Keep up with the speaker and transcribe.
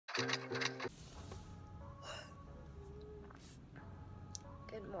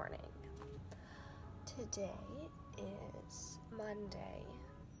morning. Today is Monday,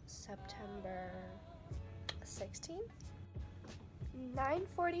 September 16th,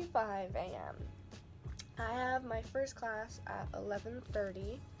 9:45 a.m. I have my first class at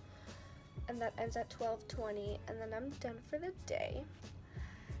 11:30, and that ends at 12:20, and then I'm done for the day.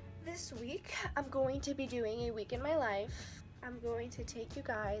 This week, I'm going to be doing a week in my life. I'm going to take you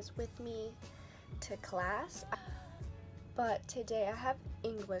guys with me to class, but today I have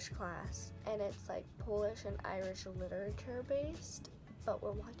English class, and it's like Polish and Irish literature based, but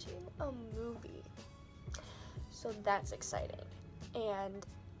we're watching a movie, so that's exciting. And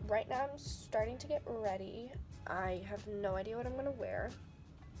right now I'm starting to get ready. I have no idea what I'm gonna wear.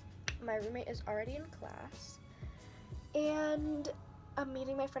 My roommate is already in class, and I'm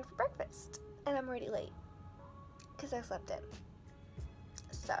meeting my friend for breakfast, and I'm already late because I slept in.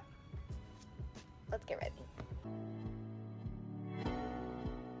 So let's get ready.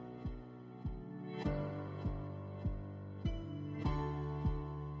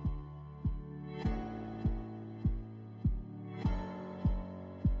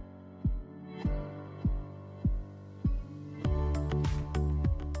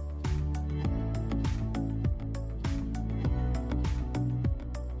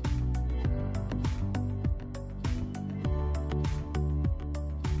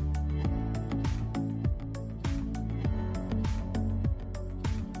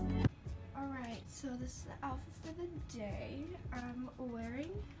 So this is the outfit for the day. I'm wearing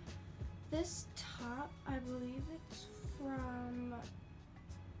this top. I believe it's from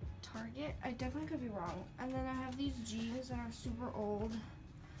Target. I definitely could be wrong. And then I have these jeans that are super old.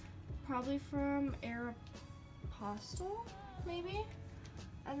 Probably from Aeropostale, maybe?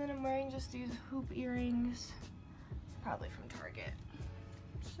 And then I'm wearing just these hoop earrings. Probably from Target.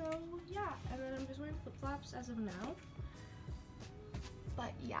 So yeah, and then I'm just wearing flip-flops as of now.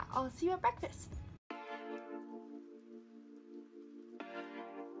 But yeah, I'll see you at breakfast.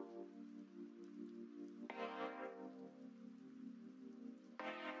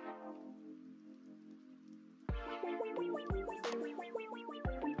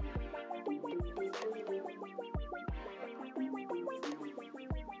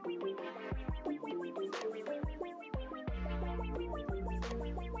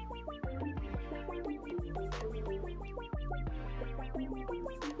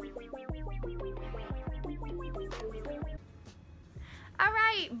 All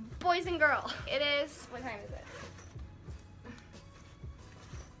right, boys and girls. It is, what time is it?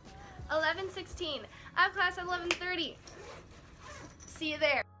 11:16. I have class at 11:30. See you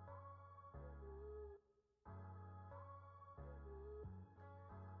there.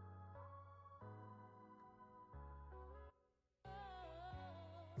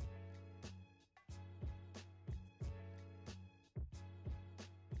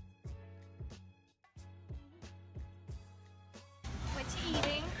 What you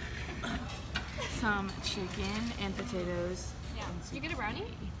eating? Some chicken and potatoes. Yeah. And You get a brownie?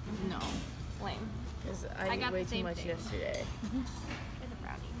 No, Lame. because I ate way too much yesterday. Get a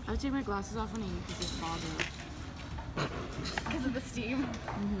brownie. I would take my glasses off when I eat because they fog up. Because of the steam.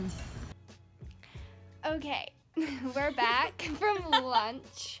 Okay, we're back from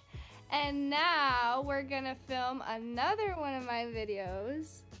lunch, and now we're gonna film another one of my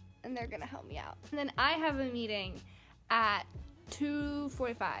videos, and they're gonna help me out. And then I have a meeting at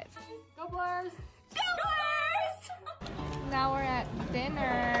 2:45. Go Blurs! Go Blurs! Now we're at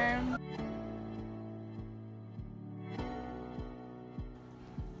dinner.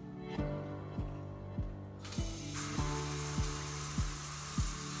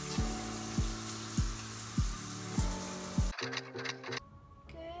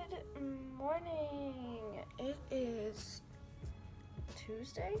 Good morning. It is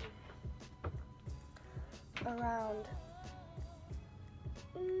Tuesday, around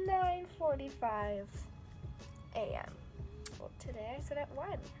 9:45 a.m. Well, today I sit at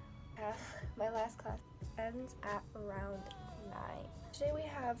 1. My last class ends at around 9. Today we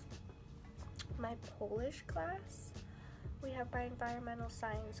have my Polish class, we have my environmental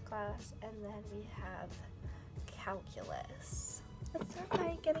science class, and then we have calculus. Let's start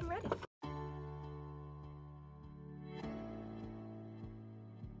by getting ready.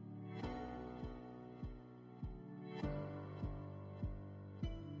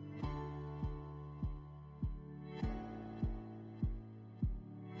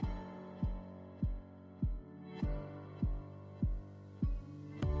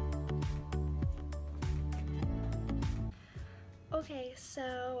 Okay,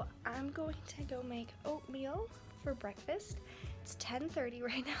 so I'm going to go make oatmeal for breakfast. It's 10:30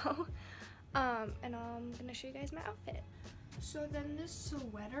 right now. And I'm gonna show you guys my outfit. So then this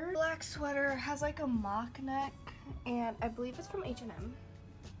sweater, black sweater, has like a mock neck, and I believe it's from H&M.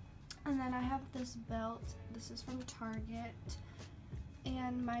 And then I have this belt. This is from Target.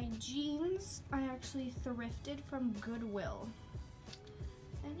 And my jeans I actually thrifted from Goodwill.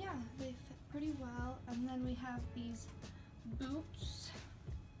 And yeah, they fit pretty well. And then we have these boots,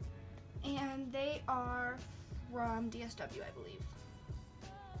 and they are from DSW, I believe.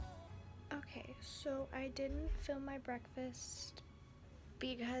 Okay, so I didn't film my breakfast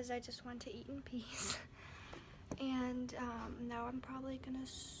because I just want to eat in peace. And now I'm probably gonna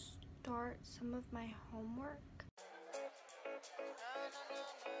start some of my homework.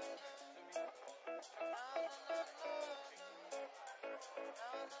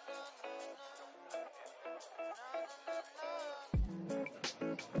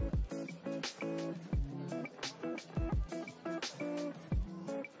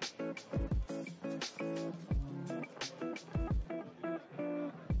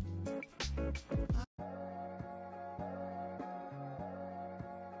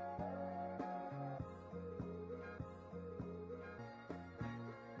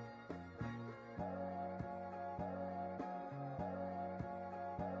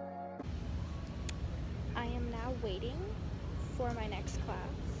 I am now waiting for my next class,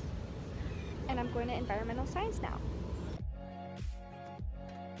 and I'm going to environmental science now.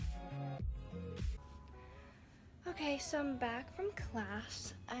 Okay, so I'm back from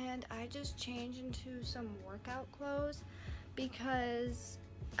class, and I just changed into some workout clothes because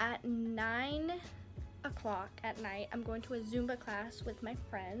at 9 o'clock at night, I'm going to a Zumba class with my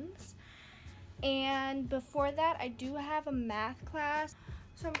friends. And before that, I do have a math class.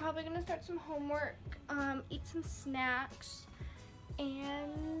 So I'm probably gonna start some homework, eat some snacks,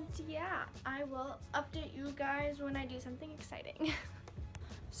 and yeah, I will update you guys when I do something exciting.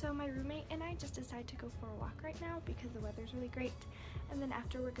 So my roommate and I just decided to go for a walk right now because the weather's really great, and then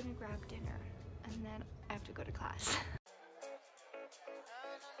after we're gonna grab dinner, and then I have to go to class.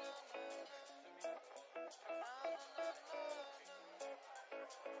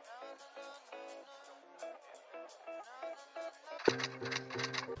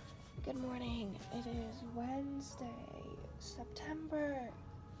 Good morning. It is Wednesday, September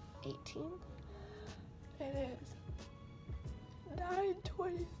 18th. It is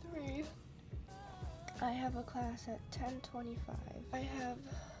 9:23. I have a class at 10:25. I have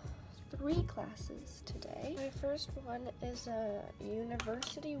 3 classes today. My first one is a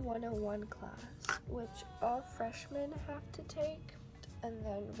University 101 class, which all freshmen have to take. And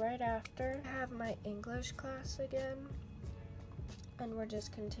then right after, I have my English class again. And we're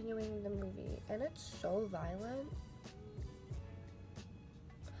just continuing the movie, and it's so violent.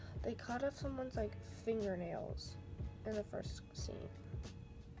 They cut off someone's like fingernails in the first scene.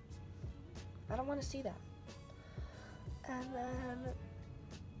 I don't want to see that. And then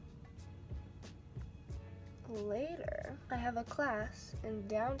later, I have a class in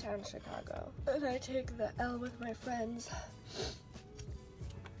downtown Chicago, and I take the L with my friends,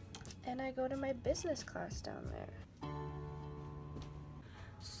 and I go to my business class down there.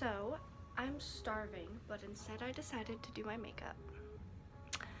 So, I'm starving, but instead I decided to do my makeup.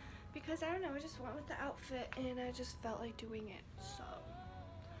 Because, I don't know, I just went with the outfit and I just felt like doing it, so.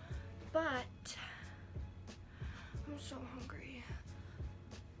 But, I'm so hungry.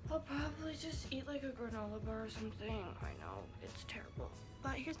 I'll probably just eat like a granola bar or something. I know, it's terrible.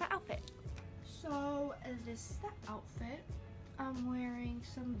 But here's my outfit. So, this is the outfit. I'm wearing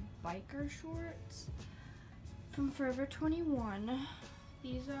some biker shorts from Forever 21.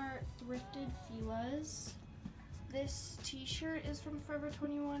 These are thrifted Fila's. This t-shirt is from Forever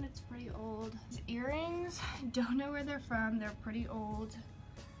 21. It's pretty old. These earrings, I don't know where they're from. They're pretty old.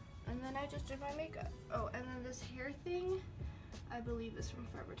 And then I just did my makeup. Oh, and then this hair thing, I believe is from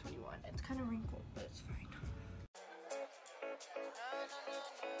Forever 21. It's kind of wrinkled, but it's fine.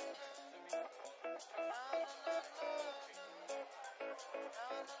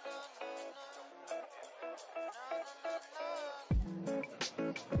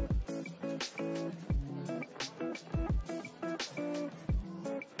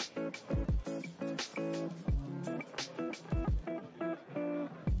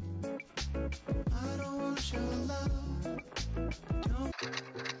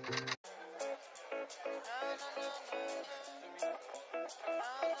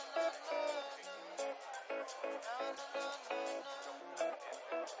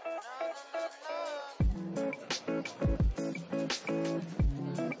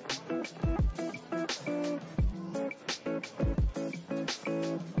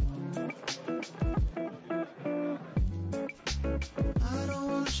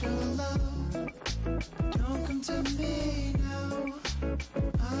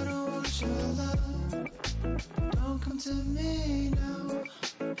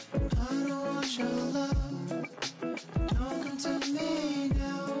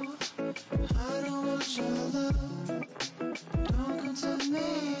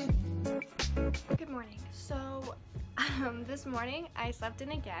 this morning I slept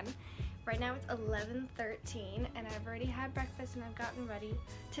in again. Right now it's 11:13 and I've already had breakfast and I've gotten ready.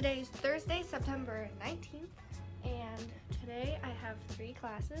 Today's Thursday, September 19th, and today I have 3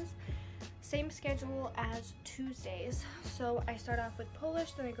 classes. Same schedule as Tuesdays. So I start off with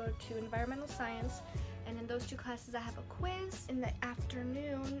Polish, then I go to environmental science, and in those 2 classes I have a quiz. In the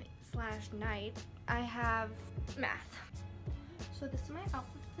afternoon/night I have math. So this is my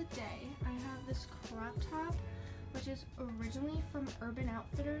outfit for the day. I have this crop top, which is originally from Urban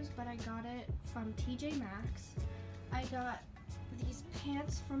Outfitters, but I got it from TJ Maxx. I got these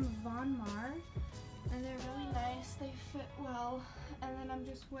pants from Von Mar, and they're really nice. They fit well. And then I'm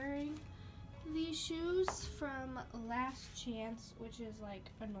just wearing these shoes from Last Chance, which is like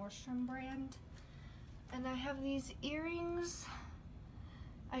a Nordstrom brand. And I have these earrings.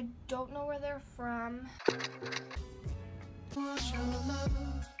 I don't know where they're from. Want your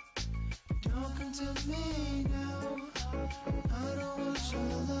love, don't come to me now. I don't want your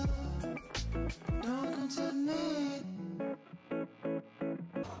love, don't come to me.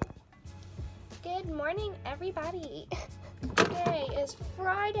 Good morning, everybody. Today is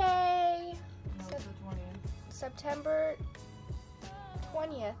Friday, September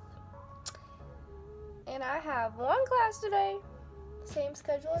 20th, and I have 1 class today. Same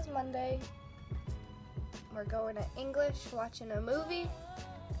schedule as Monday. We're going to English, watching a movie,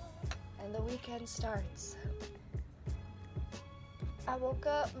 and the weekend starts. I woke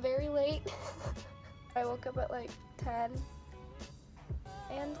up very late. I woke up at like 10,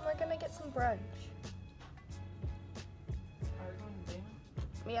 and we're gonna get some brunch. Are we going to dinner?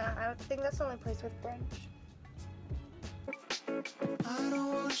 Yeah, I think that's the only place with brunch. I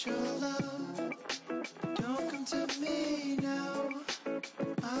don't want your love, don't come to me now.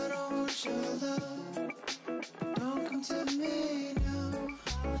 I don't want your love, don't come to me now.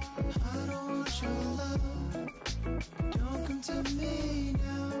 I don't want your love, don't come to me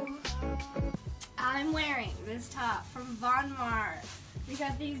now. I'm wearing this top from Von Mar. We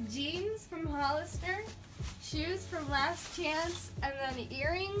got these jeans from Hollister, shoes from Last Chance, and then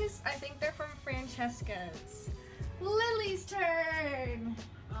earrings. I think they're from Francesca's. Lily's turn.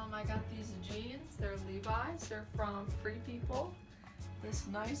 I got these jeans. They're Levi's. They're from Free People. This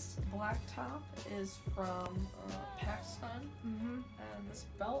nice black top is from PacSun. And this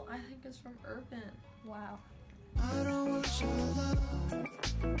belt, I think, is from Urban. Wow. I don't want your love,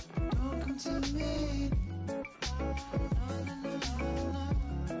 don't come to me.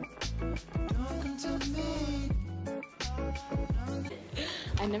 Don't come to me.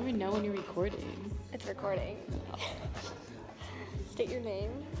 I never know when you're recording. It's recording. State your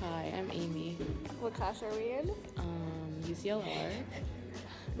name. Hi, I'm Amy. What class are we in? UCLR.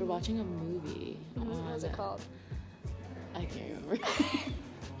 We're watching a movie. What's it called? I can't remember.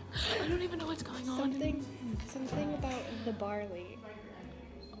 I don't even know what's going on. Something about the barley.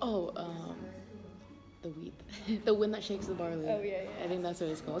 Oh, the wheat. The wind that shakes the barley. Oh, yeah. I think that's what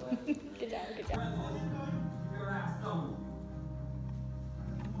it's called. Good job, good job.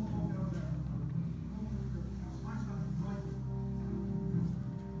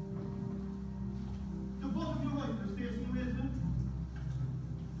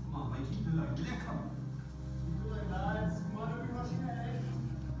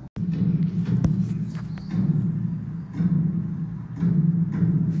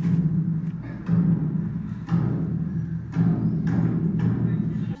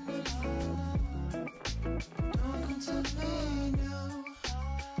 Don't come to me now.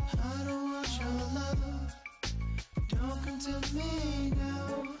 I don't want your love. Don't come to me now.